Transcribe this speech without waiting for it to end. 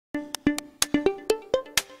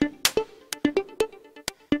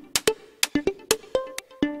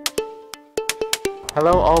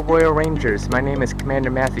Hello all Royal Rangers, my name is Commander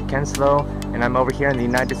Matthew Kenslow and I'm over here in the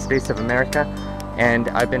United States of America, and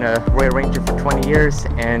I've been a Royal Ranger for 20 years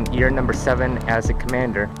and year number 7 as a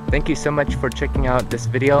commander. Thank you so much for checking out this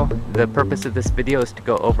video. The purpose of this video is to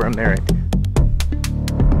go over a merit.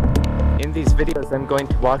 In these videos I'm going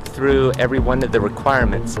to walk through every one of the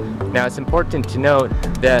requirements. Now it's important to note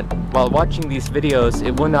that while watching these videos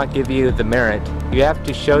it will not give you the merit. You have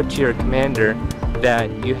to show to your commander that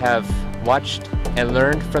you have watched and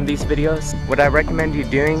learned from these videos. What I recommend you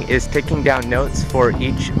doing is taking down notes for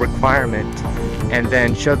each requirement and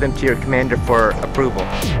then show them to your commander for approval.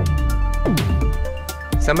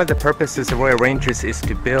 Some of the purposes of Royal Rangers is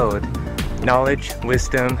to build knowledge,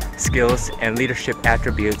 wisdom, skills, and leadership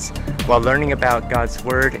attributes while learning about God's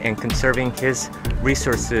Word and conserving His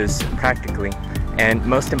resources practically. And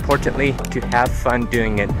most importantly, to have fun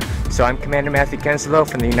doing it. So I'm Commander Matthew Kenslow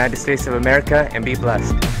from the United States of America, and be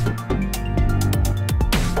blessed.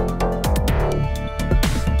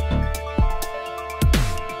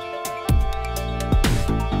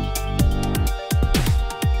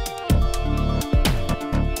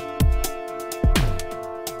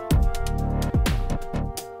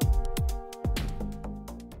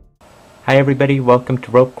 Hi everybody, welcome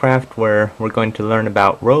to Ropecraft, where we're going to learn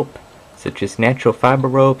about rope, such as natural fiber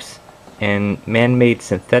ropes and man-made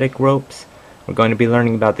synthetic ropes. We're going to be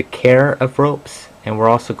learning about the care of ropes, and we're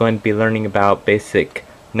also going to be learning about basic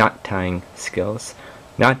knot tying skills.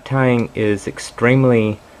 Knot tying is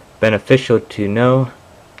extremely beneficial to know.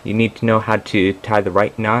 You need to know how to tie the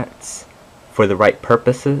right knots for the right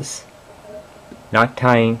purposes. Knot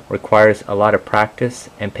tying requires a lot of practice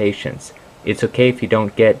and patience. It's okay if you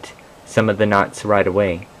don't get some of the knots right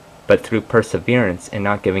away, but through perseverance and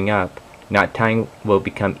not giving up, knot tying will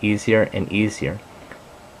become easier and easier.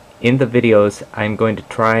 In the videos, I'm going to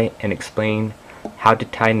try and explain how to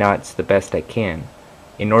tie knots the best I can.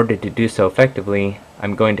 In order to do so effectively,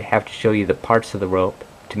 I'm going to have to show you the parts of the rope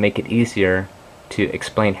to make it easier to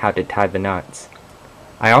explain how to tie the knots.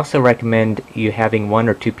 I also recommend you having 1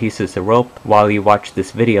 or 2 pieces of rope while you watch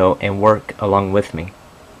this video and work along with me.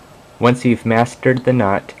 Once you've mastered the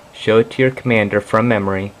knot, show it to your commander from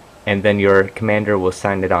memory, and then your commander will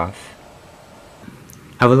sign it off.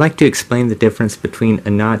 I would like to explain the difference between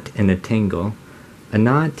a knot and a tangle. A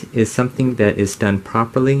knot is something that is done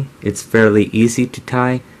properly, it's fairly easy to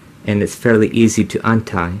tie, and it's fairly easy to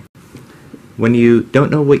untie. When you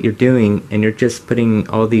don't know what you're doing and you're just putting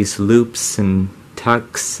all these loops and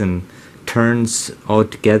tucks and turns all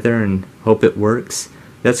together and hope it works,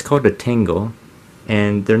 that's called a tangle,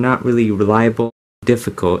 and they're not really reliable,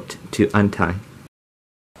 difficult to untie.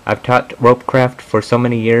 I've taught ropecraft for so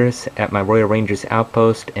many years at my Royal Rangers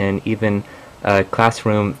outpost, and even a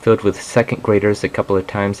classroom filled with 2nd graders a couple of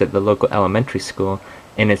times at the local elementary school,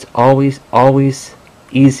 and it's always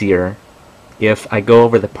easier if I go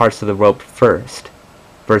over the parts of the rope first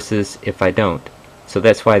versus if I don't. So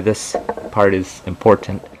that's why this part is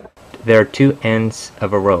important. There are 2 ends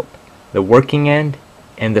of a rope, the working end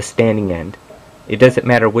and the standing end. It doesn't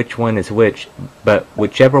matter which one is which, but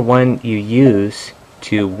whichever one you use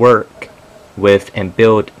to work with and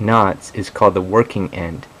build knots is called the working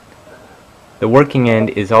end. The working end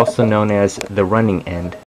is also known as the running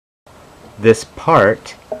end. This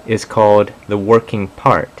part is called the working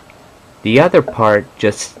part. The other part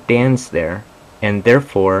just stands there, and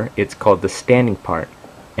therefore it's called the standing part.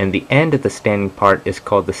 And the end of the standing part is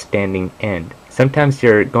called the standing end. Sometimes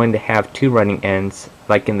you're going to have 2 running ends,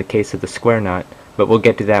 like in the case of the square knot, but we'll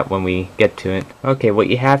get to that when we get to it. Okay, what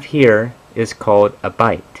you have here is called a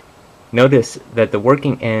bite. Notice that the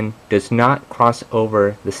working end does not cross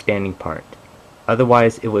over the standing part.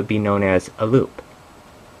 Otherwise it would be known as a loop.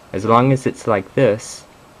 As long as it's like this,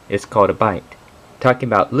 it's called a bite. Talking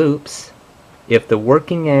about loops, if the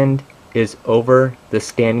working end is over the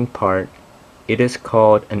standing part, it is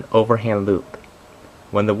called an overhand loop.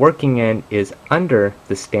 When the working end is under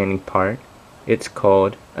the standing part, it's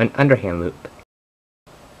called an underhand loop.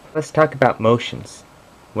 Let's talk about motions.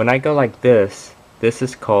 When I go like this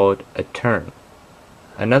is called a turn.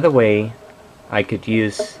 Another way I could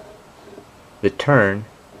use the turn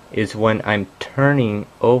is when I'm turning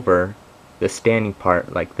over the standing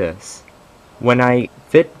part like this. When I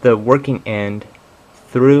fit the working end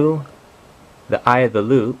through the eye of the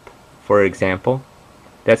loop, for example,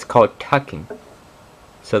 that's called tucking.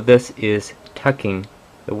 So this is tucking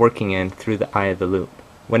the working end through the eye of the loop.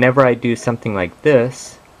 Whenever I do something like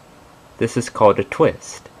this is called a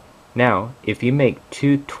twist. Now, if you make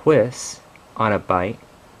 2 twists on a bite,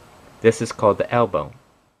 this is called the elbow.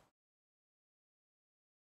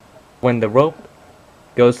 When the rope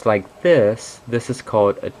goes like this is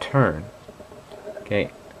called a turn. Okay,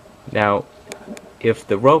 now if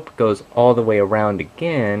the rope goes all the way around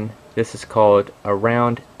again, this is called a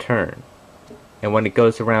round turn. And when it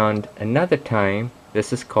goes around another time,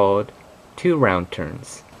 this is called 2 round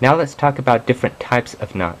turns. Now let's talk about different types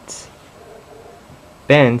of knots.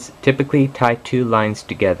 Bends typically tie 2 lines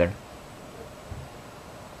together.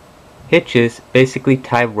 Hitches basically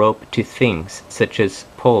tie rope to things such as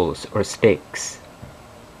poles or stakes.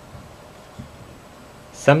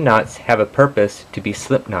 Some knots have a purpose to be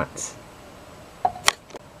slip knots.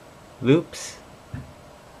 Loops,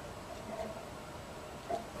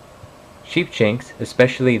 sheep shanks,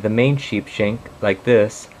 especially the main sheep shank like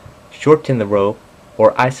this, shorten the rope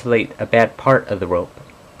or isolate a bad part of the rope.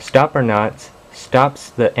 Stopper knots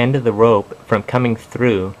stops the end of the rope from coming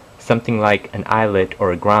through something like an eyelet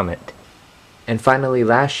or a grommet. And finally,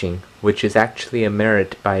 lashing, which is actually a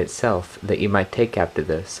merit by itself that you might take after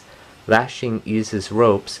this. Lashing uses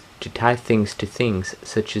ropes to tie things to things,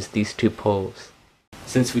 such as these 2 poles.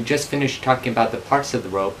 Since we just finished talking about the parts of the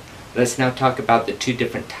rope, let's now talk about the 2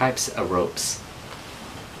 different types of ropes.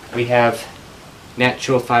 We have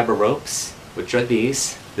natural fiber ropes, which are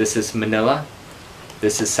these. This is manila,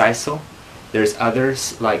 this is sisal. There's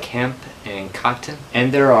others like hemp and cotton.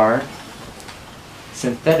 And there are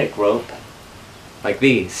synthetic rope, like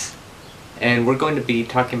these. And we're going to be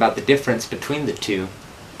talking about the difference between the 2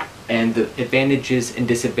 and the advantages and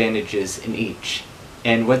disadvantages in each.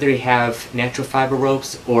 And whether you have natural fiber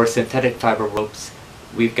ropes or synthetic fiber ropes,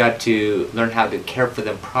 we've got to learn how to care for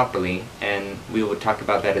them properly, and we will talk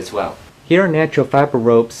about that as well. Here are natural fiber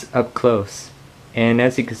ropes up close, and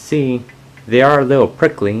as you can see, they are a little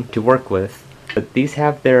prickly to work with, but these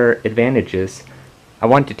have their advantages. I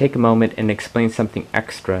want to take a moment and explain something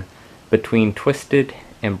extra between twisted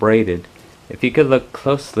and braided. If you could look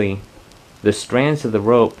closely, the strands of the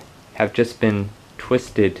rope have just been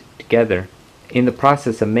twisted together. In the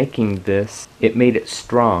process of making this, it made it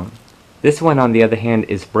strong. This one, on the other hand,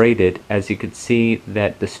 is braided, as you could see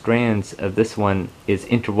that the strands of this one is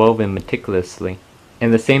interwoven meticulously.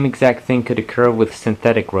 And the same exact thing could occur with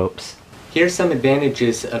synthetic ropes. Here are some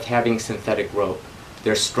advantages of having synthetic rope.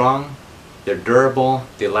 They're strong, they're durable,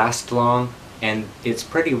 they last long, and it's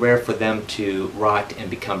pretty rare for them to rot and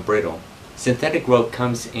become brittle. Synthetic rope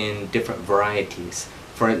comes in different varieties.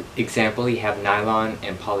 For example, you have nylon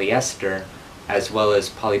and polyester, as well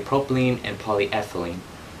as polypropylene and polyethylene.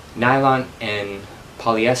 Nylon and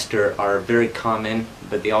polyester are very common,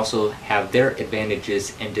 but they also have their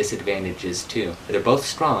advantages and disadvantages too. They're both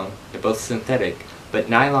strong, they're both synthetic, but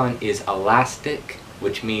nylon is elastic,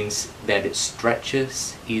 which means that it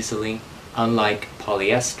stretches easily, unlike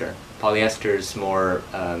polyester. Polyester is more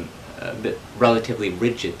relatively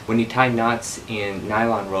rigid. When you tie knots in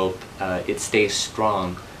nylon rope, it stays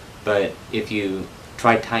strong, but if you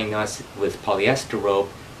try tying knots with polyester rope,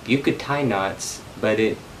 you could tie knots, but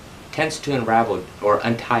it tends to unravel or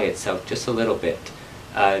untie itself just a little bit,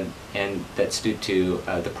 and that's due to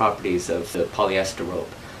the properties of the polyester rope.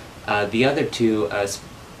 The other 2,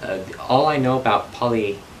 all I know about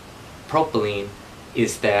polypropylene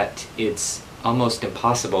is that it's almost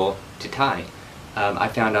impossible to tie. I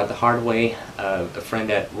found out the hard way. A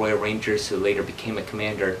friend at Royal Rangers, who later became a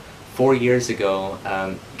commander, 4 years ago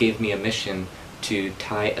gave me a mission to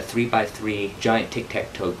tie a 3x3 giant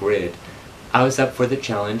tic-tac-toe grid. I was up for the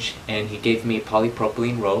challenge, and he gave me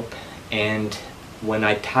polypropylene rope, and when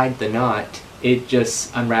I tied the knot, it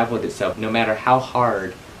just unraveled itself. No matter how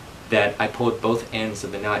hard that I pulled both ends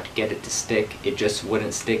of the knot to get it to stick, it just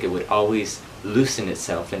wouldn't stick. It would always loosen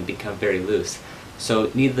itself and become very loose. So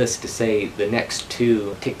needless to say, the next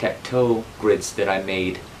 2 tic-tac-toe grids that I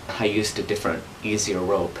made, I used a different, easier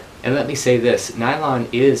rope. And let me say this, nylon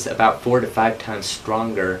is about 4 to 5 times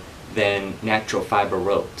stronger than natural fiber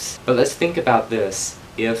ropes. But let's think about this.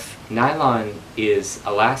 If nylon is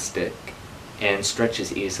elastic and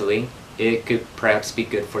stretches easily, it could perhaps be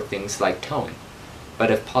good for things like towing.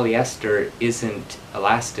 But if polyester isn't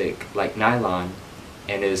elastic like nylon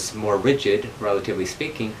and is more rigid, relatively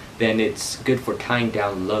speaking, then it's good for tying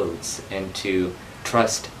down loads and to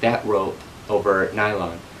trust that rope over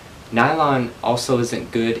nylon. Nylon also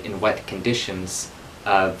isn't good in wet conditions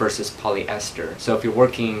versus polyester. So if you're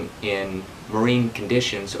working in marine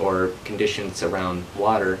conditions or conditions around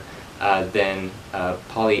water, then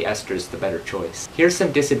polyester is the better choice. Here's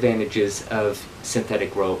some disadvantages of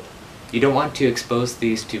synthetic rope. You don't want to expose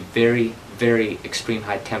these to very, very extreme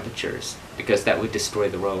high temperatures, because that would destroy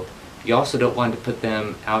the rope. You also don't want to put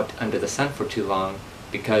them out under the sun for too long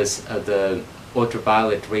because of the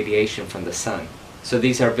ultraviolet radiation from the sun. So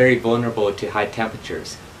these are very vulnerable to high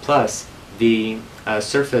temperatures. Plus, the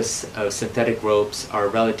surface of synthetic ropes are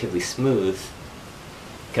relatively smooth,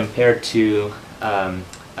 compared to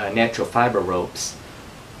natural fiber ropes.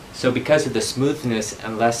 So because of the smoothness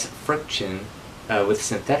and less friction with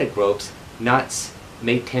synthetic ropes, knots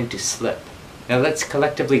may tend to slip. Now let's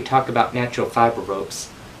collectively talk about natural fiber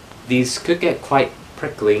ropes. These could get quite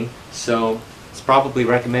prickly, so it's probably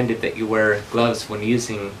recommended that you wear gloves when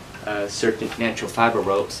using certain natural fiber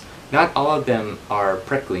ropes. Not all of them are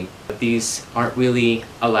prickly. These aren't really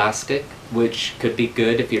elastic, which could be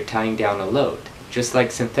good if you're tying down a load. Just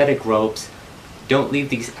like synthetic ropes, don't leave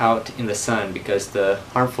these out in the sun because the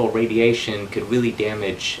harmful radiation could really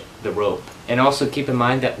damage the rope. And also keep in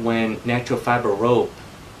mind that when natural fiber rope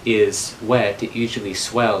is wet, it usually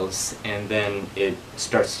swells and then it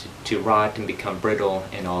starts to rot and become brittle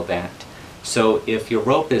and all that. So if your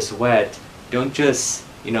rope is wet, don't just,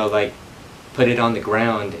 like put it on the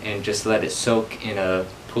ground and just let it soak in a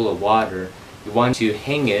pool of water. You want to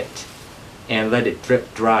hang it and let it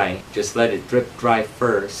drip dry. Just let it drip dry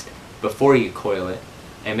first before you coil it,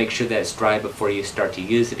 and make sure that it's dry before you start to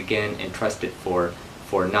use it again and trust it for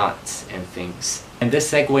knots and things. And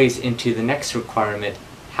this segues into the next requirement,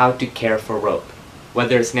 how to care for rope.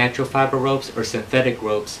 Whether it's natural fiber ropes or synthetic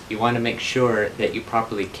ropes, you want to make sure that you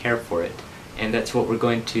properly care for it. And that's what we're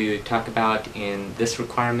going to talk about in this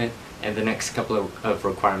requirement and the next couple of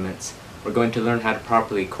requirements. We're going to learn how to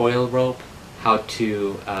properly coil rope, how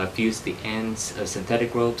to fuse the ends of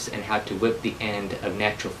synthetic ropes, and how to whip the end of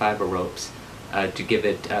natural fiber ropes to give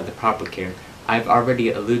it the proper care. I've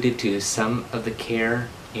already alluded to some of the care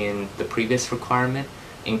in the previous requirement,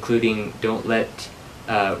 including don't let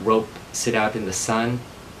rope sit out in the sun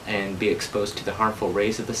and be exposed to the harmful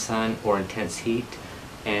rays of the sun or intense heat.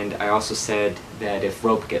 And I also said that if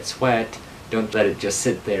rope gets wet, don't let it just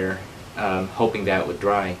sit there hoping that it would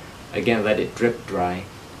dry. Again, let it drip dry.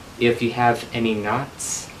 If you have any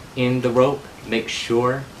knots in the rope, make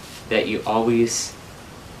sure that you always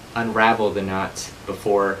unravel the knots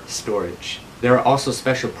before storage. There are also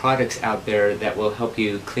special products out there that will help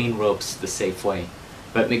you clean ropes the safe way,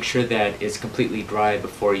 but make sure that it's completely dry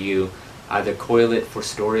before you either coil it for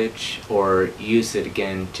storage or use it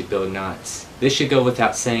again to build knots. This should go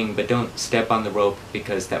without saying, but don't step on the rope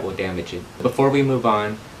because that will damage it. Before we move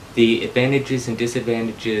on, the advantages and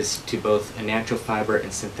disadvantages to both a natural fiber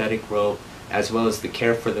and synthetic rope, as well as the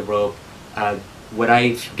care for the rope. What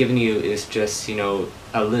I've given you is just,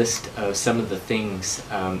 a list of some of the things.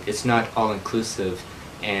 It's not all-inclusive,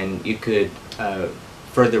 and you could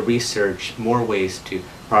further research more ways to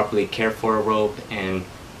properly care for a rope, and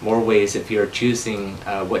more ways if you're choosing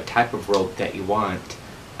what type of rope that you want.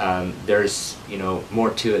 There's, more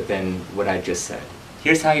to it than what I just said.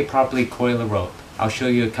 Here's how you properly coil a rope. I'll show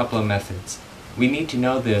you a couple of methods. We need to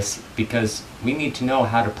know this because we need to know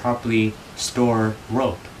how to properly store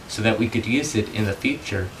rope so that we could use it in the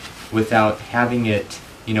future without having it,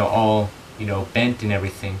 all, bent and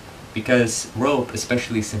everything. Because rope,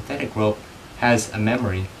 especially synthetic rope, has a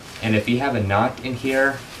memory. And if you have a knot in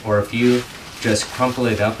here, or if you just crumple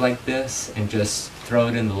it up like this and just throw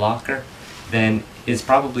it in the locker, then it's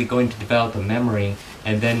probably going to develop a memory,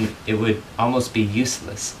 and then it would almost be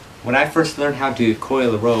useless. When I first learned how to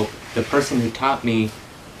coil a rope, the person who taught me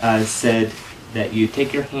said that you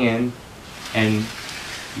take your hand and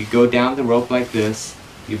you go down the rope like this,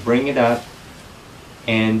 you bring it up,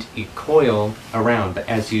 and you coil around. But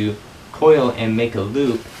as you coil and make a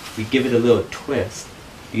loop, you give it a little twist.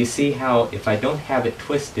 You see how if I don't have it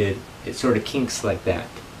twisted, it sort of kinks like that.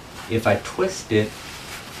 If I twist it,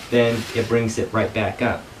 then it brings it right back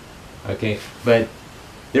up. Okay, but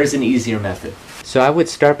there's an easier method. So I would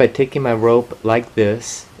start by taking my rope like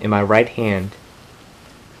this in my right hand,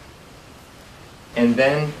 and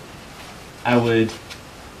then I would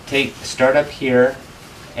start up here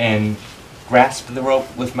and grasp the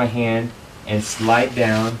rope with my hand and slide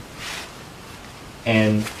down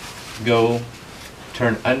and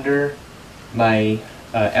turn under my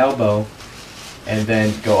elbow and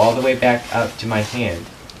then go all the way back up to my hand.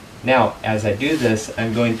 Now, as I do this,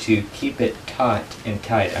 I'm going to keep it taut and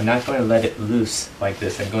tight. I'm not going to let it loose like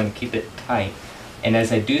this. I'm going to keep it tight. And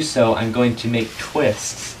as I do so, I'm going to make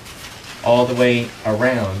twists all the way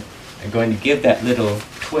around. I'm going to give that little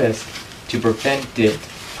twist to prevent it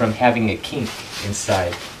from having a kink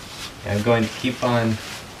inside. And I'm going to keep on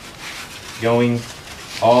going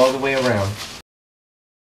all the way around.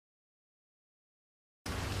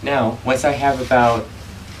 Now, once I have about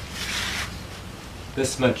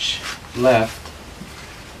this much left,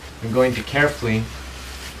 I'm going to carefully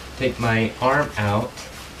take my arm out,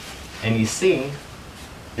 and you see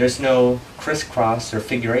there's no crisscross or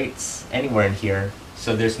figure eights anywhere in here,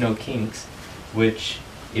 so there's no kinks, which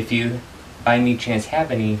if you by any chance have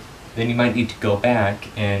any, then you might need to go back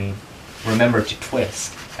and remember to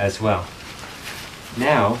twist as well.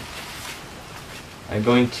 Now, I'm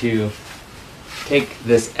going to take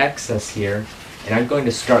this excess here, and I'm going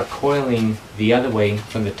to start coiling the other way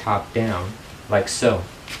from the top down, like so.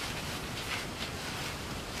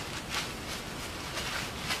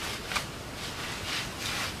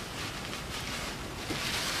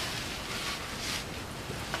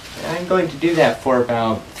 And I'm going to do that for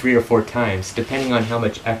about 3 or 4 times, depending on how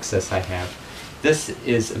much excess I have. This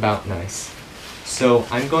is about nice. So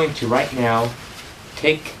I'm going to right now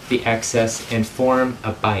take the excess and form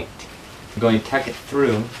a bite. I'm going to tuck it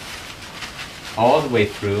through, all the way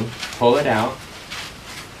through, pull it out,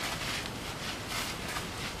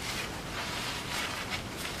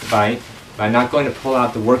 the bite. I'm not going to pull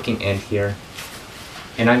out the working end here,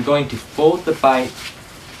 and I'm going to fold the bite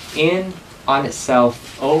in on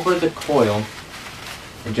itself over the coil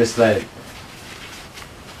and just let it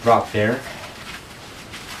drop there.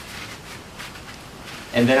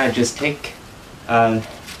 And then I just take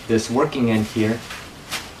this working end here,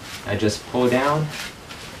 I just pull down.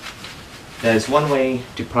 That is one way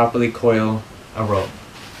to properly coil a rope.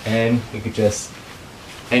 And you could just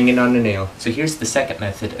hang it on a nail. So here's the second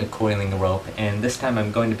method of coiling a rope, and this time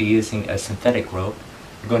I'm going to be using a synthetic rope.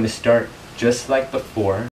 I'm going to start just like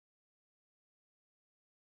before.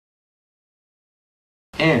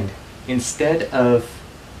 And instead of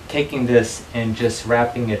taking this and just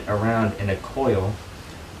wrapping it around in a coil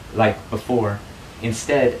like before,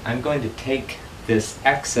 instead I'm going to take this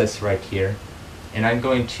excess right here and I'm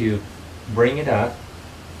going to bring it up,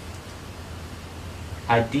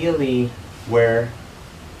 ideally where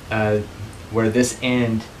this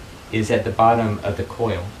end is at the bottom of the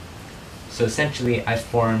coil. So essentially I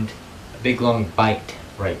formed a big long bite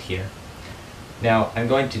right here. Now I'm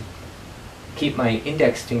going to keep my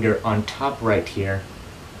index finger on top right here,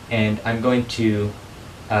 and I'm going to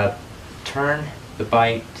turn the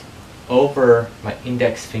bite over my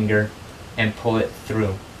index finger and pull it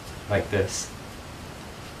through like this.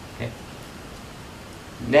 Okay.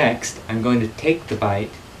 Next, I'm going to take the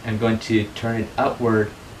bite, I'm going to turn it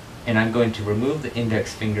upward, and I'm going to remove the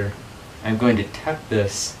index finger. I'm going to tuck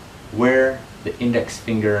this where the index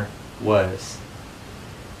finger was,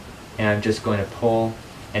 and I'm just going to pull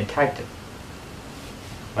and tighten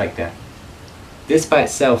like that. This by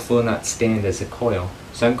itself will not stand as a coil,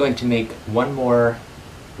 so I'm going to make one more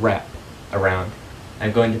wrap around.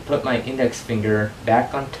 I'm going to put my index finger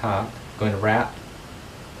back on top, going to wrap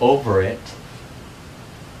over it,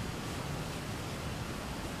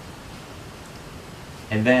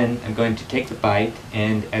 and then I'm going to take the bite,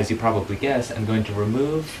 and as you probably guessed, I'm going to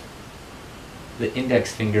remove the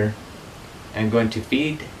index finger. I'm going to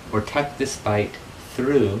feed or tuck this bite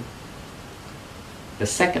through the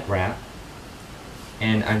second wrap,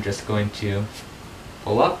 and I'm just going to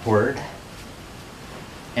pull upward,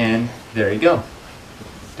 and there you go.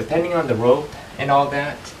 Depending on the rope and all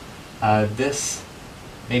that, this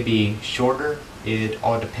may be shorter. It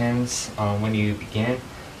all depends on when you begin.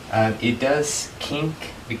 It does kink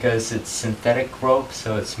because it's synthetic rope,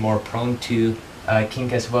 so it's more prone to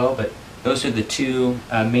kink as well, but those are the two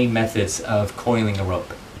main methods of coiling a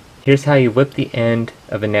rope. Here's how you whip the end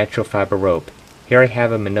of a natural fiber rope. Here I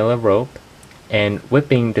have a manila rope, and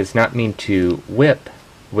whipping does not mean to whip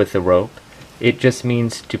with the rope. It just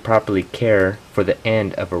means to properly care for the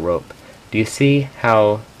end of a rope. Do you see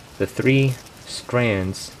how the 3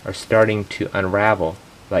 strands are starting to unravel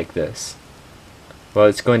like this? Well,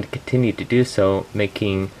 it's going to continue to do so,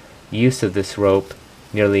 making use of this rope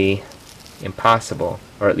nearly impossible,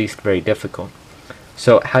 or at least very difficult.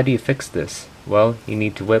 So how do you fix this? Well, you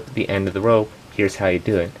need to whip the end of the rope. Here's how you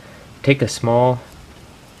do it. Take a small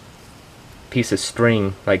piece of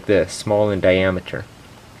string like this, small in diameter.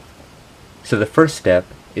 So the first step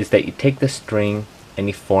is that you take the string and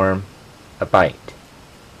you form a bite.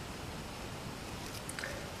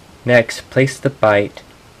 Next, place the bite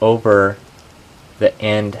over the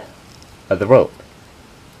end of the rope,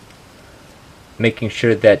 making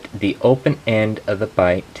sure that the open end of the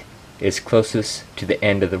bite is closest to the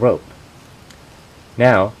end of the rope.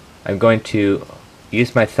 Now, I'm going to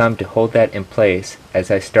use my thumb to hold that in place as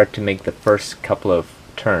I start to make the first couple of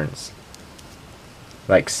turns,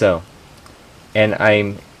 like so. And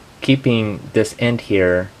I'm keeping this end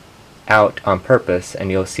here out on purpose, and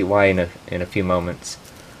you'll see why in a few moments.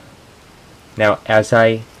 Now, as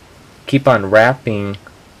I keep on wrapping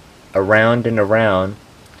around and around,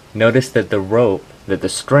 notice that the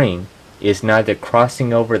string is neither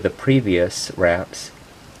crossing over the previous wraps,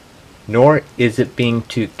 nor is it being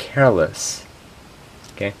too careless.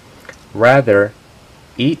 Okay? Rather,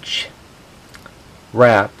 each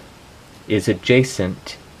wrap is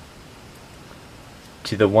adjacent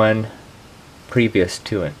to the one previous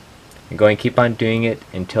to it. I'm going to keep on doing it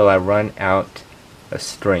until I run out of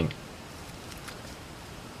string.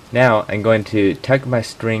 Now I'm going to tug my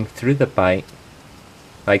string through the bight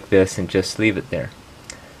like this and just leave it there.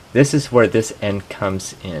 This is where this end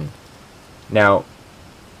comes in. Now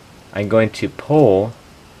I'm going to pull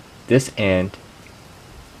this end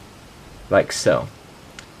like so,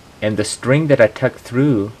 and the string that I tuck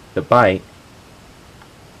through the bight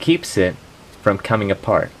keeps it from coming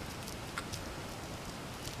apart.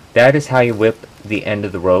 That is how you whip the end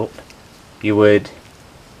of the rope. You would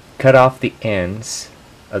cut off the ends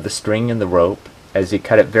of the string and the rope as you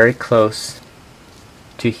cut it very close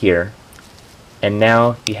to here, and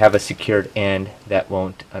now you have a secured end that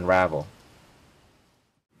won't unravel.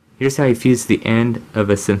 Here's how you fuse the end of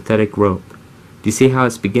a synthetic rope. Do you see how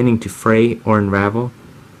it's beginning to fray or unravel?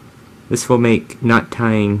 This will make knot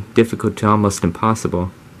tying difficult to almost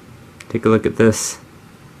impossible. Take a look at this.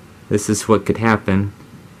 This is what could happen.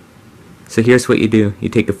 So here's what you do. You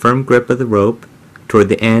take a firm grip of the rope toward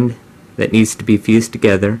the end that needs to be fused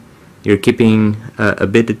together. You're keeping a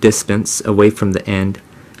bit of distance away from the end,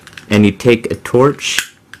 and you take a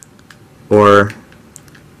torch or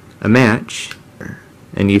a match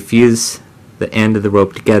and you fuse the end of the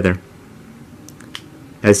rope together.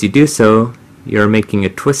 As you do so, you're making a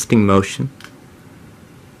twisting motion.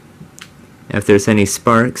 If there's any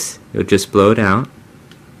sparks, you'll just blow it out,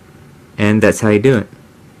 and that's how you do it.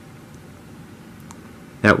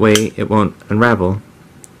 That way it won't unravel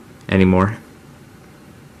anymore.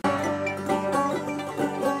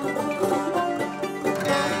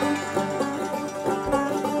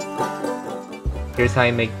 Here's how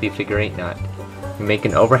you make the figure 8 knot. You make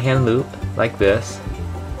an overhand loop like this,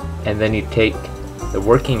 and then you take the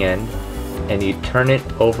working end and you turn it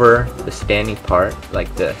over the standing part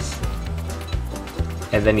like this,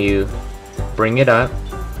 and then you bring it up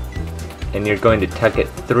and you're going to tuck it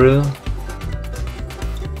through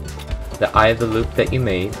the eye of the loop that you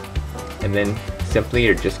made, and then simply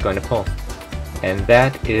you're just going to pull. And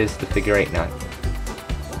that is the figure 8 knot.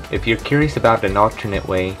 If you're curious about an alternate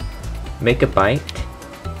way, make a bight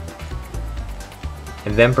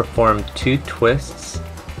and then perform 2 twists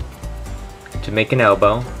to make an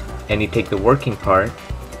elbow, and you take the working part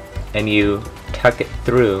and you tuck it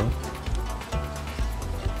through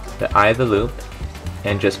the eye of the loop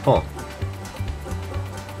and just pull.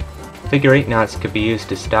 Figure 8 knots could be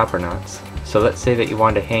used as stopper knots. So let's say that you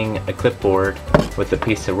want to hang a clipboard with a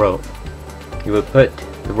piece of rope. You would put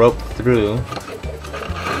the rope through,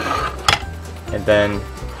 and then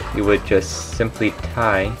you would just simply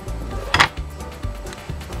tie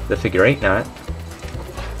the figure 8 knot,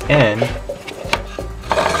 and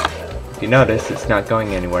if you notice, it's not going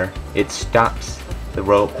anywhere. It stops the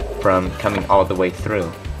rope from coming all the way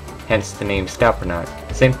through, hence the name stopper knot.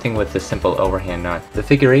 Same thing with the simple overhand knot. The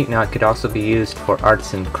figure 8 knot could also be used for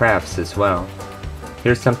arts and crafts as well.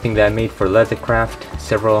 Here's something that I made for leathercraft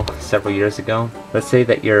several years ago. Let's say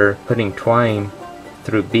that you're putting twine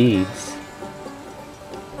through beads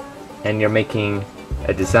and you're making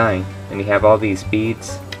a design, and you have all these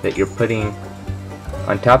beads that you're putting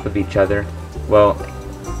on top of each other. Well,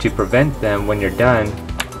 to prevent them when you're done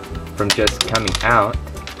from just coming out,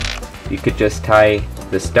 you could just tie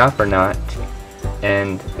the stopper knot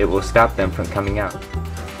and it will stop them from coming out.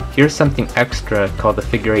 Here's something extra called the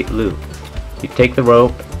figure 8 loop. You take the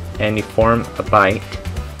rope and you form a bight,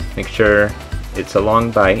 make sure it's a long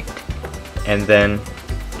bight, and then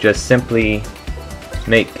just simply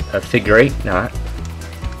make a figure 8 knot,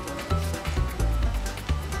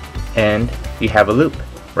 and you have a loop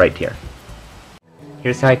right here.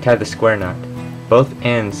 Here's how I tie the square knot. Both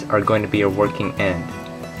ends are going to be a working end.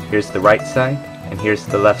 Here's the right side and here's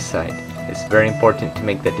the left side. It's very important to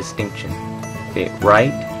make that distinction. Okay,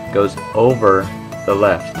 right goes over the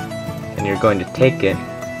left, and you're going to take it,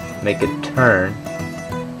 make it turn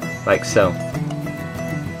like so.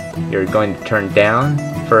 You're going to turn down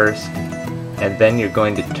first, and then you're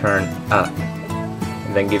going to turn up,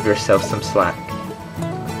 and then give yourself some slack.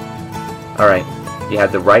 Alright, you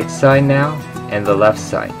have the right side now and the left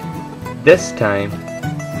side. This time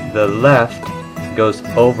the left goes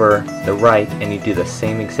over the right, and you do the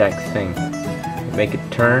same exact thing. You make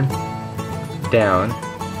it turn down,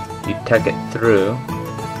 you tuck it through,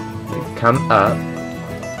 you come up,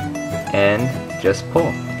 and just pull.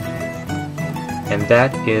 And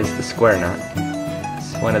that is the square knot.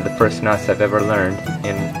 It's one of the first knots I've ever learned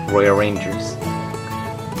in Royal Rangers.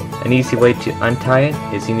 An easy way to untie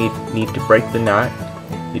it is you need to break the knot.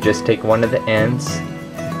 You just take one of the ends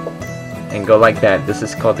and go like that. This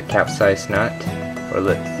is called the capsize knot. or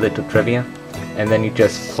little trivia, and then you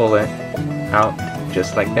just pull it out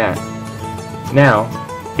just like that. Now,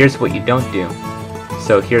 here's what you don't do.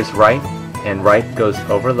 So here's right, and right goes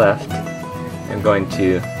over left. I'm going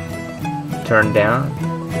to turn down,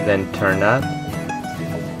 then turn up,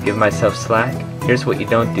 give myself slack. Here's what you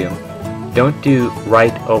don't do. Don't do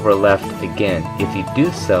right over left again. If you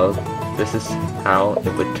do so, this is how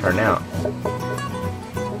it would turn out.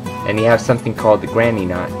 And you have something called the granny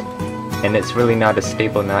knot, and it's really not a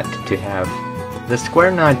stable knot to have. The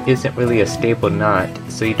square knot isn't really a stable knot,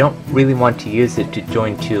 so you don't really want to use it to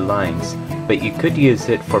join two lines, but you could use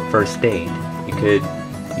it for first aid. You could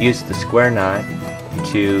use the square knot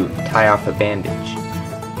to tie off a bandage.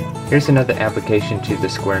 Here's another application to the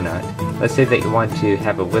square knot. Let's say that you want to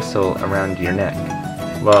have a whistle around your neck.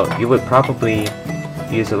 Well, you would probably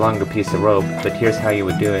use a longer piece of rope, but here's how you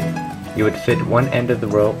would do it. You would fit one end of the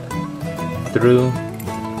rope through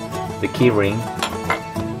the key ring,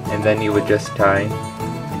 and then you would just tie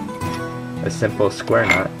a simple square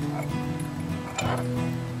knot,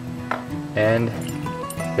 and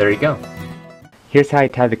there you go. Here's how you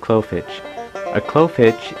tie the clove-hitch. A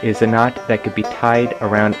clove-hitch is a knot that could be tied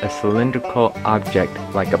around a cylindrical object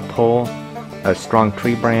like a pole, a strong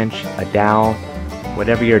tree branch, a dowel,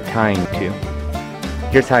 whatever you're tying to.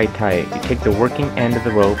 Here's how you tie it. You take the working end of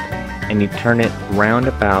the rope and you turn it round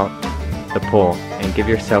about the pole and give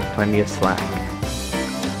yourself plenty of slack.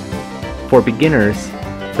 For beginners,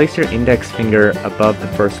 place your index finger above the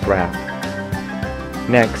first wrap.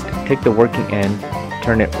 Next, take the working end,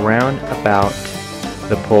 turn it round about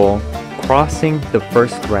the pole, crossing the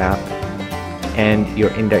first wrap and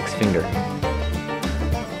your index finger.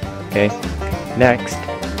 Okay. Next,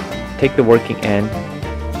 take the working end,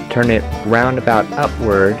 turn it round about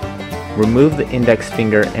upward, remove the index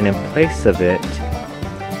finger, and in place of it,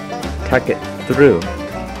 tuck it through,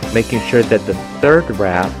 making sure that the third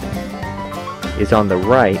wrap is on the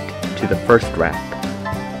right to the first wrap,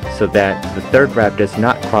 so that the third wrap does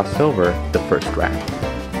not cross over the first wrap,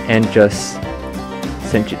 and just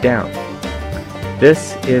cinch it down.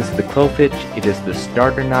 This is the clove-hitch. It is the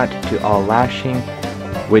starter knot to all lashing,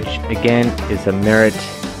 which again is a merit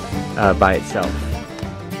by itself.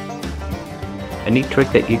 A neat trick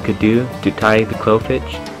that you could do to tie the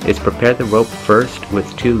clove-hitch is prepare the rope first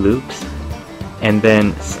with 2 loops and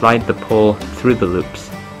then slide the pole through the loops.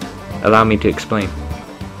 Allow me to explain.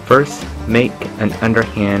 First, make an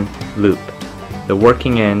underhand loop. The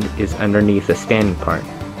working end is underneath the standing part.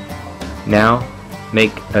 Now,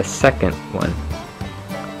 make a second one.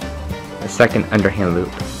 A second underhand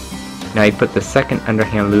loop. Now you put the second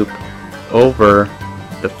underhand loop over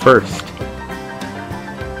the first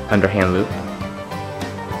underhand loop,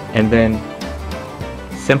 and then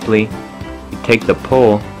simply you take the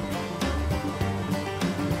pole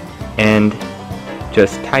and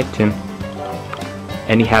just tighten,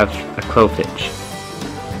 and you have a clove-hitch.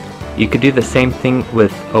 You could do the same thing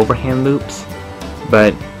with overhand loops,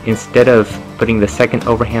 but instead of putting the second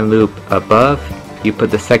overhand loop above, you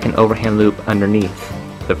put the second overhand loop underneath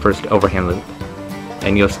the first overhand loop,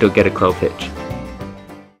 and you'll still get a clove-hitch.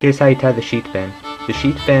 Here's how you tie the sheath bend. The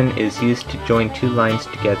sheath bend is used to join 2 lines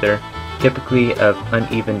together, typically of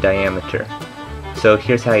uneven diameter. So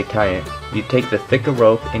here's how you tie it. You take the thicker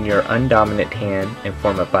rope in your undominant hand and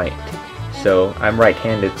form a bite. So I'm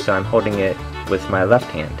right-handed, so I'm holding it with my left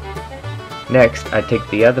hand. Next, I take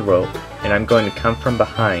the other rope, and I'm going to come from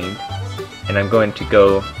behind, and I'm going to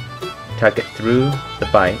go tuck it through the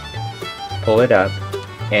bite, pull it up,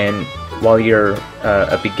 and while you're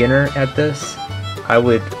a beginner at this, I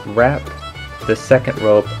would wrap the second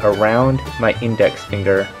rope around my index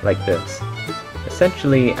finger like this.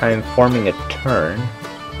 Essentially, I'm forming a turn,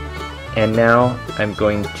 and now I'm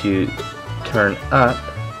going to turn up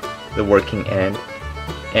the working end,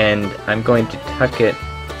 and I'm going to tuck it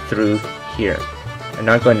through here. I'm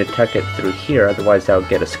not going to tuck it through here, otherwise I'll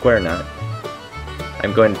get a square knot.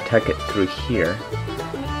 I'm going to tuck it through here,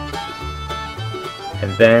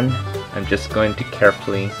 and then I'm just going to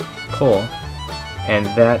carefully pull, and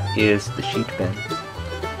that is the sheath bend.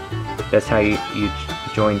 That's how you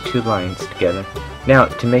join 2 lines together. Now,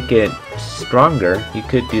 to make it stronger, you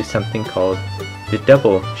could do something called the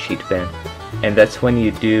double sheath bend, and that's when you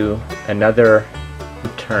do another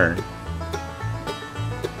turn.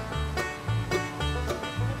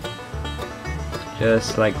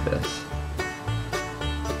 Just like this.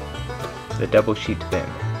 The double sheath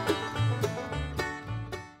bend.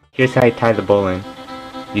 Here's how you tie the bowline.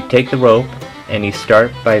 You take the rope and you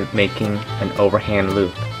start by making an overhand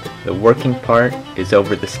loop. The working part is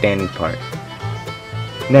over the standing part.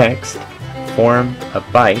 Next, form a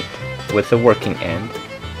bite with the working end.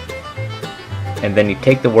 and then you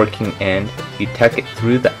take the working end, you tuck it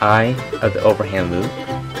through the eye of the overhand loop,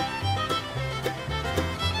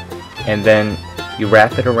 and then you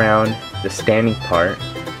wrap it around the standing part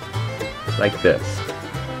like this.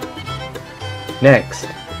 Next,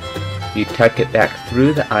 you tuck it back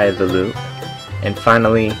through the eye of the loop, and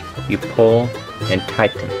finally you pull and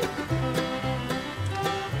tighten.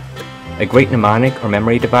 A great mnemonic or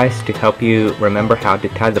memory device to help you remember how to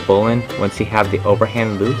tie the bowline once you have the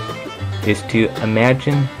overhand loop is to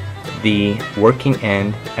imagine the working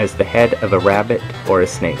end as the head of a rabbit or a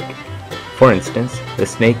snake. For instance, the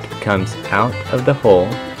snake comes out of the hole,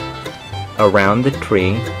 around the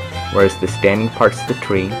tree, whereas the standing part's the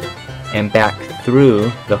tree, and back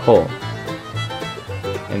through the hole.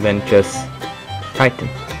 And then just tighten.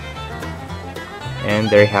 And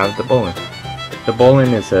there you have the bowline. The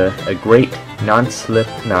bowline is a great non-slip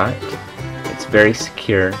knot. It's very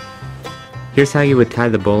secure. Here's how you would tie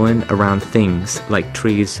the bowline around things like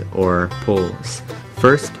trees or poles.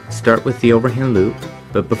 First, start with the overhand loop,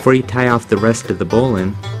 but before you tie off the rest of the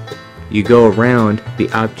bowline, you go around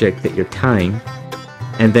the object that you're tying,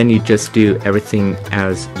 and then you just do everything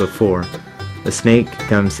as before. The snake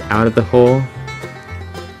comes out of the hole,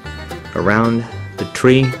 around the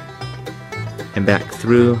tree, and back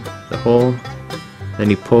through the hole. Then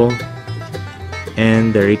you pull,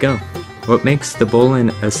 and there you go. What makes the bowline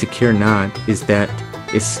a secure knot is that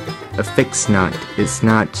it's a fixed knot. It's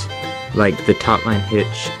not like the top line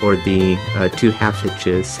hitch or the 2 half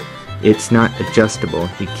hitches. It's not adjustable.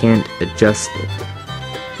 You can't adjust it.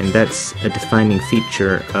 And that's a defining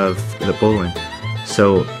feature of the bowline.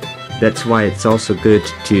 So that's why it's also good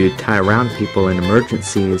to tie around people in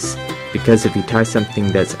emergencies, because if you tie something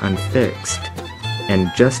that's unfixed and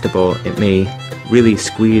adjustable, it may really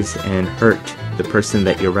squeeze and hurt the person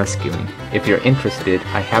that you're rescuing. If you're interested,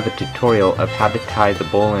 I have a tutorial of how to tie the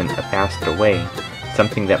bowline a faster way,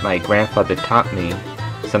 something that my grandfather taught me,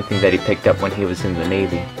 something that he picked up when he was in the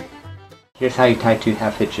Navy. Here's how you tie 2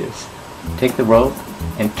 half hitches. Take the rope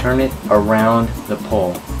and turn it around the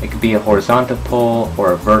pole. It could be a horizontal pole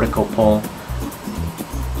or a vertical pole.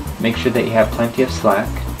 Make sure that you have plenty of slack.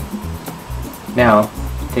 Now,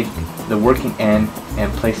 take the working end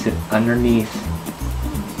and place it underneath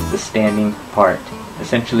the standing part,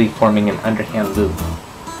 essentially forming an underhand loop.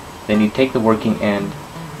 Then you take the working end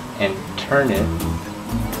and turn it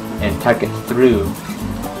and tuck it through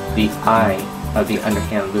the eye of the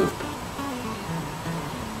underhand loop.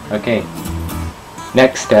 Okay,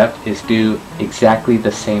 next step is do exactly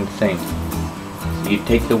the same thing. So you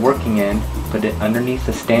take the working end, put it underneath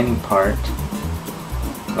the standing part,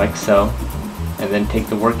 like so, and then take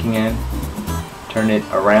the working end, turn it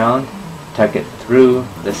around, tuck it through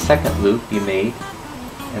the second loop you made,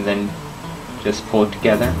 and then just pull it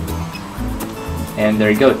together. And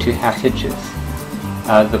there you go, 2 half hitches.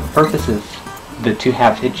 The purpose of the 2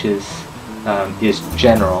 half hitches is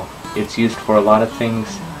general. It's used for a lot of things,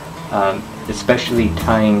 especially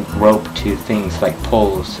tying rope to things like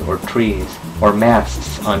poles or trees or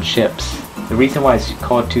masts on ships. The reason why it's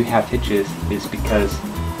called 2 half hitches is because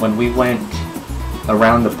when we went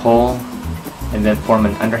around the pole and then form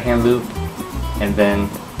an underhand loop and then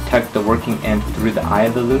tuck the working end through the eye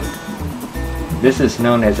of the loop, this is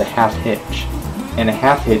known as a half hitch. And a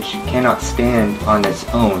half hitch cannot stand on its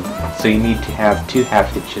own, so you need to have 2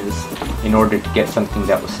 half hitches in order to get something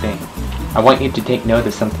that will stand. I want you to take note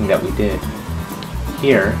of something that we did.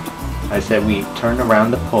 Here, I said we turn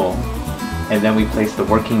around the pole, and then we place the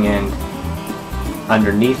working end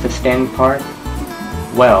underneath the standing part.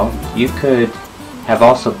 Well, you could have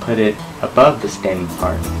also put it above the standing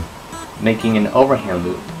part, making an overhand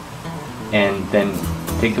loop, and then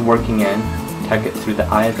take the working end, tuck it through the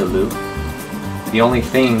eye of the loop. The only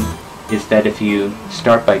thing is that if you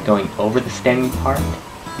start by going over the standing part,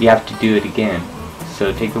 you have to do it again.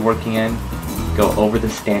 So take the working end, go over the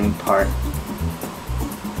standing part,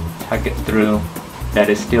 tuck it through. That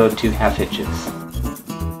is still 2 half hitches.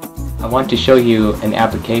 I want to show you an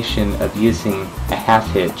application of using a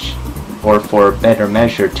half hitch, or for better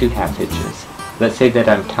measure, 2 half hitches. Let's say that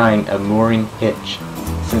I'm tying a mooring hitch.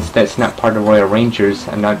 Since that's not part of Royal Rangers,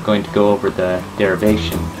 I'm not going to go over the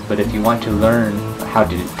derivation. But if you want to learn how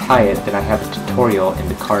to tie it, then I have a tutorial in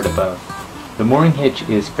the card above. The mooring hitch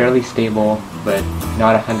is fairly stable, but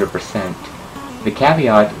not 100%. The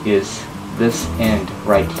caveat is this end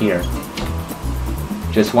right here.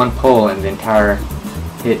 Just one pull and the entire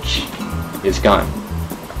hitch is gone.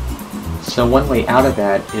 So one way out of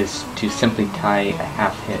that is to simply tie a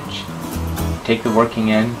half hitch. Take the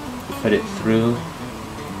working end, put it through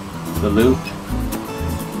the loop,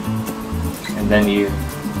 and then you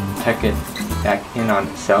tuck it back in on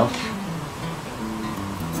itself,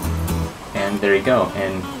 there you go.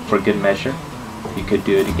 And for good measure, you could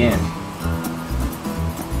do it again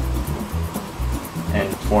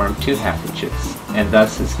and form 2 half hitches, and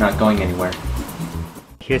thus it's not going anywhere.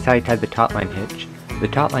 Here's how you tie the taut line hitch. The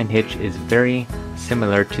taut line hitch is very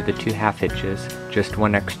similar to the 2 half hitches, just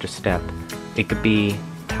one extra step. It could be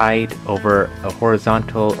tied over a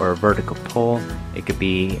horizontal or a vertical pole. It could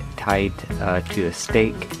be tied to a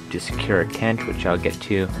stake to secure a tent, which I'll get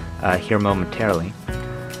to here momentarily.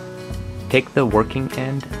 Take the working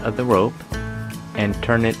end of the rope and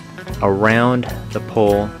turn it around the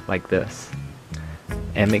pole like this.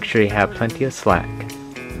 And make sure you have plenty of slack.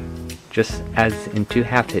 Just as in 2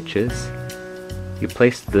 half hitches, you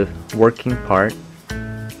place the working part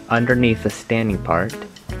underneath the standing part,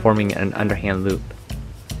 forming an underhand loop.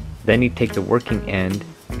 Then you take the working end,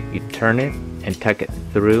 you turn it and tuck it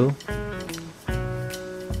through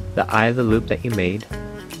the eye of the loop that you made.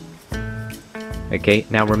 Okay,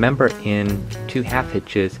 now remember, in 2 half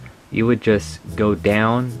hitches you would just go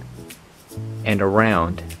down and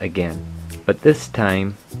around again. But this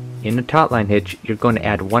time, in a taut line hitch, you're going to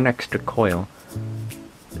add 1 extra coil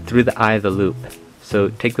through the eye of the loop. So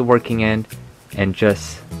take the working end and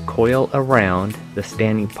just coil around the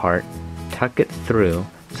standing part, tuck it through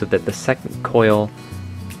so that the second coil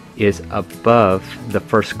is above the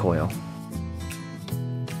first coil.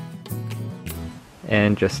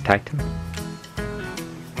 And just tighten.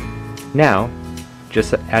 Now,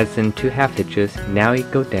 just as in 2 half hitches, now you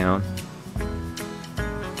go down,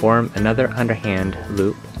 form another underhand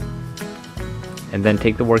loop, and then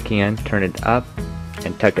take the working end, turn it up,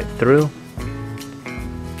 and tuck it through,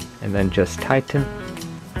 and then just tighten,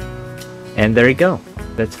 and there you go.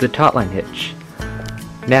 That's the taut line hitch.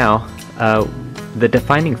 Now, the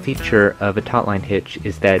defining feature of a taut line hitch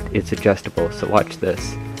is that it's adjustable. So watch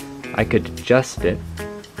this. I could adjust it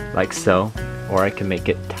like so, or I can make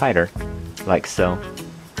it tighter like so.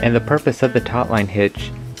 And the purpose of the taut line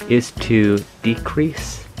hitch is to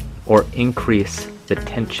decrease or increase the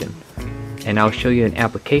tension. And I'll show you an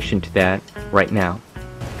application to that right now.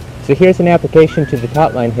 So here's an application to the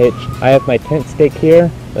taut line hitch. I have my tent stake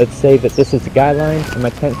here. Let's say that this is the guy line and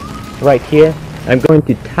my tent right here. I'm going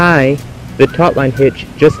to tie the taut line hitch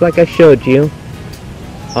just like I showed you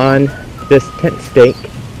on this tent stake.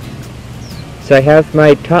 So I have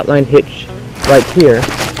my taut line hitch right here.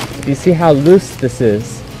 Do you see how loose this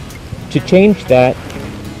is? To change that,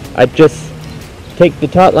 I just take the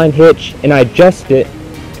taut line hitch and I adjust it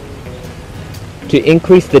to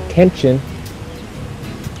increase the tension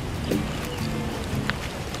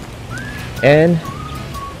and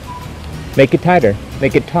make it tighter,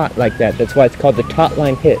 make it taut like that. That's why it's called the taut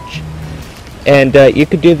line hitch. And you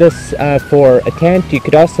could do this for a tent. You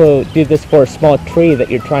could also do this for a small tree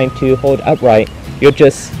that you're trying to hold upright. You'll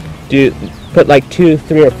just put like 2,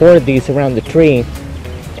 3, or 4 of these around the tree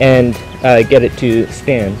and get it to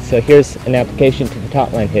stand. So here's an application to the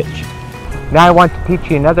taut line hitch. Now I want to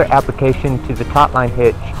teach you another application to the taut line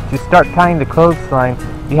hitch. To start tying the clothesline,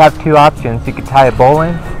 you have 2 options. You could tie a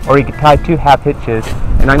bowline, or you could tie 2 half hitches.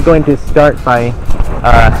 And I'm going to start by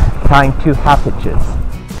tying 2 half hitches.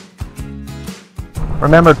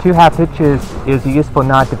 Remember, 2 half hitches is a useful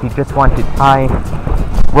knot if you just want to tie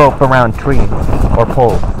rope around trees or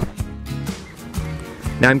poles.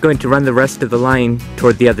 Now I'm going to run the rest of the line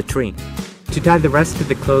toward the other tree. To tie the rest of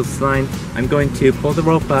the clothesline, I'm going to pull the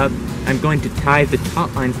rope up. I'm going to tie the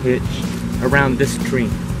taut line hitch around this tree.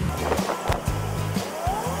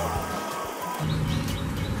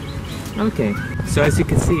 Okay, so as you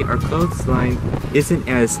can see, our clothesline isn't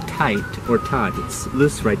as tight or taut. It's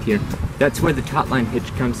loose right here. That's where the taut line hitch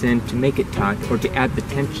comes in to make it taut or to add the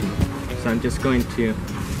tension. So I'm just going to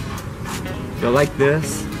go like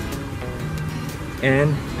this,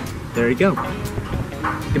 and there you go.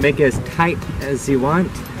 You can make it as tight as you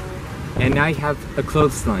want, and now you have a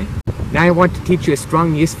clothesline. Now I want to teach you a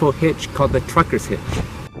strong, useful hitch called the trucker's hitch.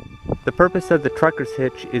 The purpose of the trucker's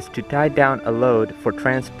hitch is to tie down a load for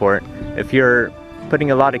transport. If you're putting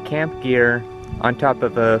a lot of camp gear on top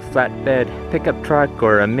of a flatbed pickup truck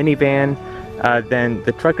or a minivan, then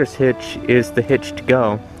the trucker's hitch is the hitch to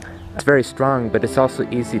go. It's very strong, but it's also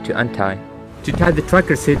easy to untie. To tie the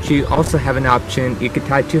trucker's hitch, you also have an option. You could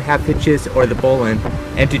tie 2 half hitches or the bowline.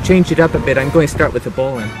 And to change it up a bit, I'm going to start with the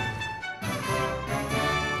bowline.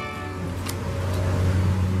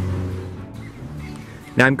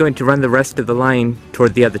 Now I'm going to run the rest of the line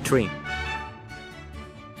toward the other tree.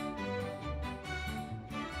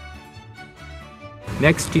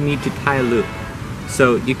 Next, you need to tie a loop.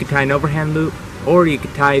 So you could tie an overhand loop, or you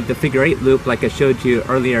could tie the figure 8 loop like I showed you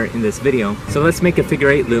earlier in this video. So let's make a figure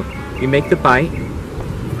 8 loop. You make the bite,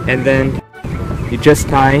 and then you just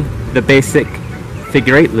tie the basic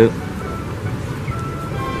figure 8 loop,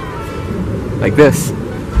 like this.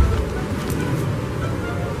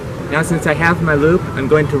 Now since I have my loop, I'm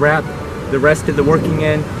going to wrap the rest of the working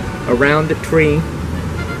end around the tree,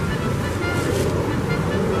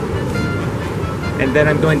 and then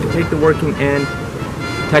I'm going to take the working end,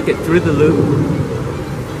 tuck it through the loop,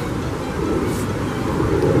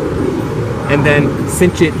 and then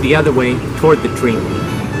cinch it the other way toward the tree.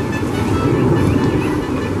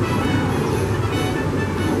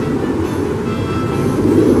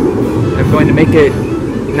 I'm going to make it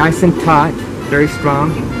nice and taut, very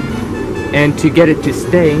strong, and to get it to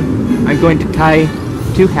stay, I'm going to tie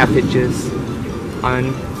 2 half hitches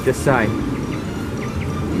on this side.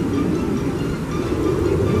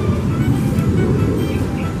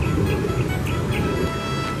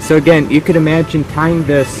 So again, you could imagine tying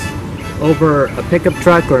this over a pickup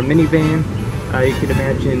truck or a minivan. You could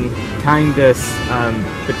imagine tying this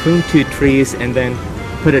between 2 trees and then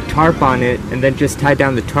put a tarp on it and then just tie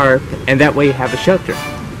down the tarp, and that way you have a shelter.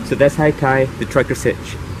 So that's how I tie the trucker's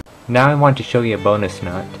hitch. Now I want to show you a bonus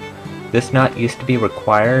knot. This knot used to be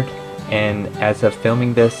required, and as of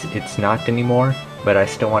filming this it's not anymore, but I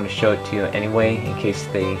still want to show it to you anyway in case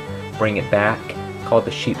they bring it back, called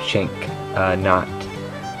the sheep shank knot.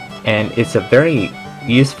 And it's a very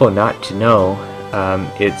useful knot to know.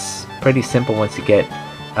 It's pretty simple once you get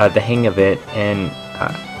the hang of it, and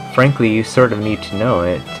frankly you sort of need to know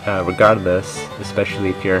it regardless, especially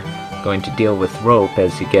if you're going to deal with rope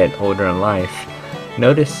as you get older in life.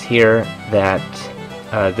 Notice here that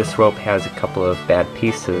this rope has a couple of bad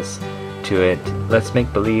pieces to it. Let's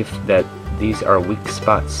make believe that these are weak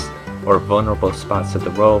spots or vulnerable spots of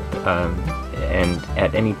the rope, and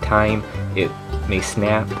at any time it may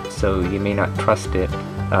snap, so you may not trust it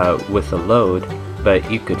with a load, but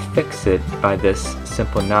you could fix it by this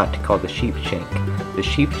simple knot called the sheep shank. The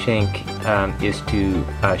sheep shank is to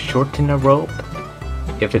shorten a rope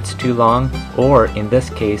if it's too long, or in this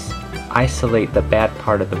case isolate the bad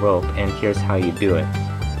part of the rope, and here's how you do it.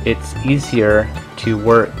 It's easier to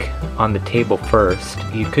work on the table first.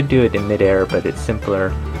 You could do it in midair, but it's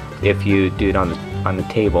simpler if you do it on the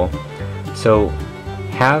table. So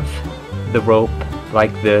have the rope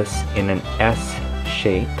like this in an S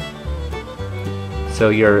shape. So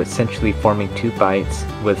you're essentially forming 2 bites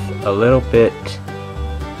with a little bit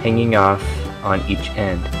hanging off on each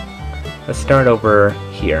end. Let's start over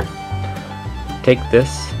here. Take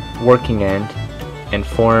this working end and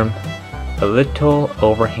form a little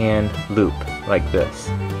overhand loop like this.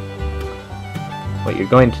 What you're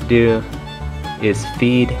going to do is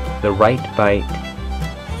feed the right bite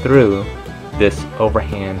through this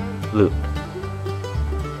overhand loop,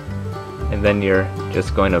 and then you're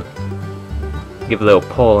just going to give a little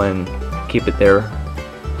pull and keep it there.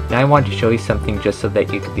 Now I want to show you something just so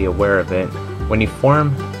that you can be aware of it. When you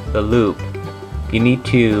form the loop, you need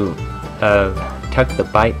to tuck the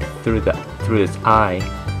bite through its eye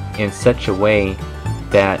in such a way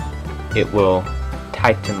that it will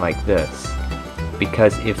tighten like this.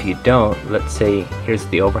 Because if you don't, let's say here's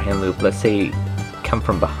the overhand loop, let's say you come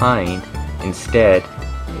from behind instead,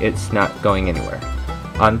 it's not going anywhere.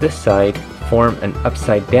 On this side, form an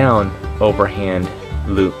upside down overhand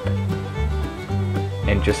loop,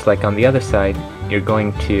 and just like on the other side, you're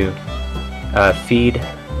going to feed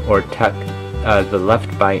or tuck the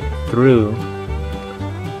left bite through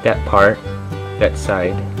that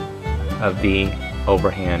side of the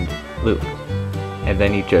overhand loop, and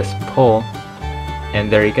then you just pull,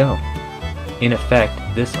 and there you go. In effect,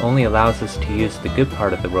 this only allows us to use the good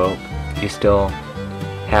part of the rope. You still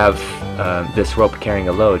have this rope carrying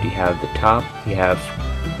a load. You have the top, you have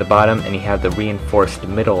the bottom, and you have the reinforced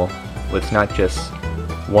middle with not just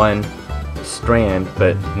 1 strand,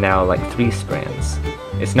 but now like 3 strands.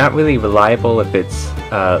 It's not really reliable if it's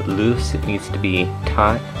loose. It needs to be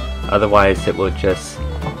taut, otherwise it will just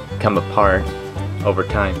come apart over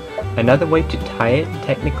time. Another way to tie it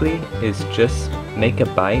technically is just make a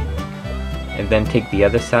bite and then take the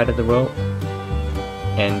other side of the rope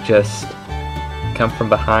and just come from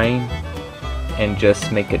behind and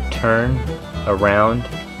just make a turn around,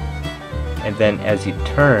 and then as you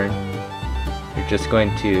turn you're just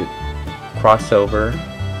going to cross over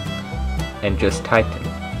and just tighten,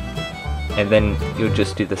 and then you'll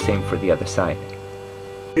just do the same for the other side.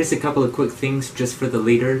 Here's a couple of quick things just for the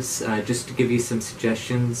leaders, just to give you some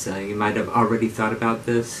suggestions. You might have already thought about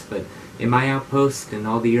this, but in my outpost and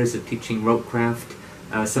all the years of teaching rope craft,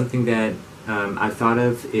 something that I've thought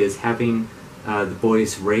of is having the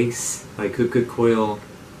boys race, like who could coil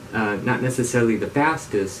not necessarily the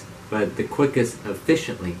fastest, but the quickest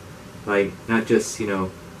efficiently. Like not just,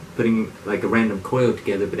 putting like a random coil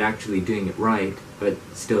together, but actually doing it right, but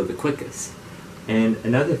still the quickest. And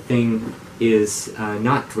another thing is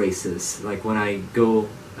knot races. Like when I go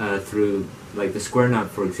through like the square knot,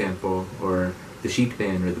 for example, or the sheet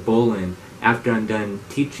band or the bowline, after I'm done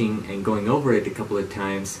teaching and going over it a couple of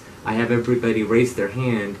times, I have everybody raise their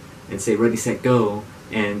hand and say ready, set, go,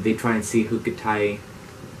 and they try and see who could tie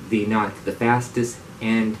the knot the fastest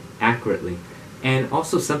and accurately. And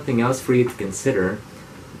also something else for you to consider,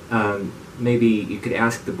 maybe you could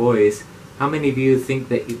ask the boys, how many of you think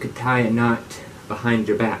that you could tie a knot behind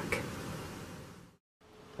your back?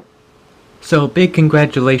 So big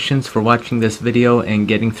congratulations for watching this video and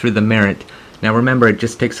getting through the merit. Now remember, it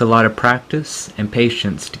just takes a lot of practice and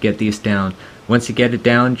patience to get these down. Once you get it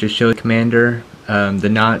down, just show the commander the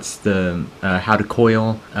knots, the how to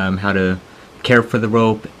coil, how to care for the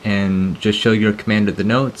rope, and just show your commander the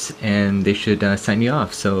notes, and they should sign you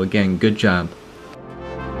off. So again, good job.